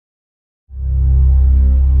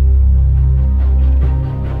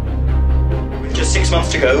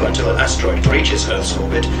months to go until an asteroid breaches Earth's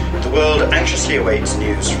orbit. The world anxiously awaits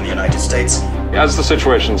news from the United States. As the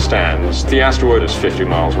situation stands, the asteroid is 50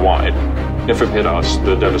 miles wide. If it hit us,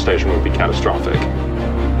 the devastation would be catastrophic.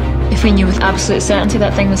 If we knew with absolute certainty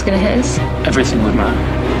that thing was going to hit us, everything would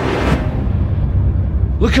matter.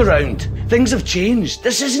 Look around. Things have changed.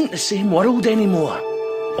 This isn't the same world anymore.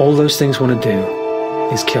 All those things want to do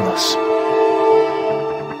is kill us.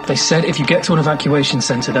 They said if you get to an evacuation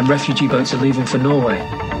centre, then refugee boats are leaving for Norway.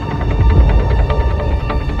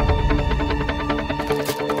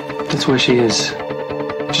 That's where she is.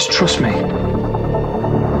 Just trust me.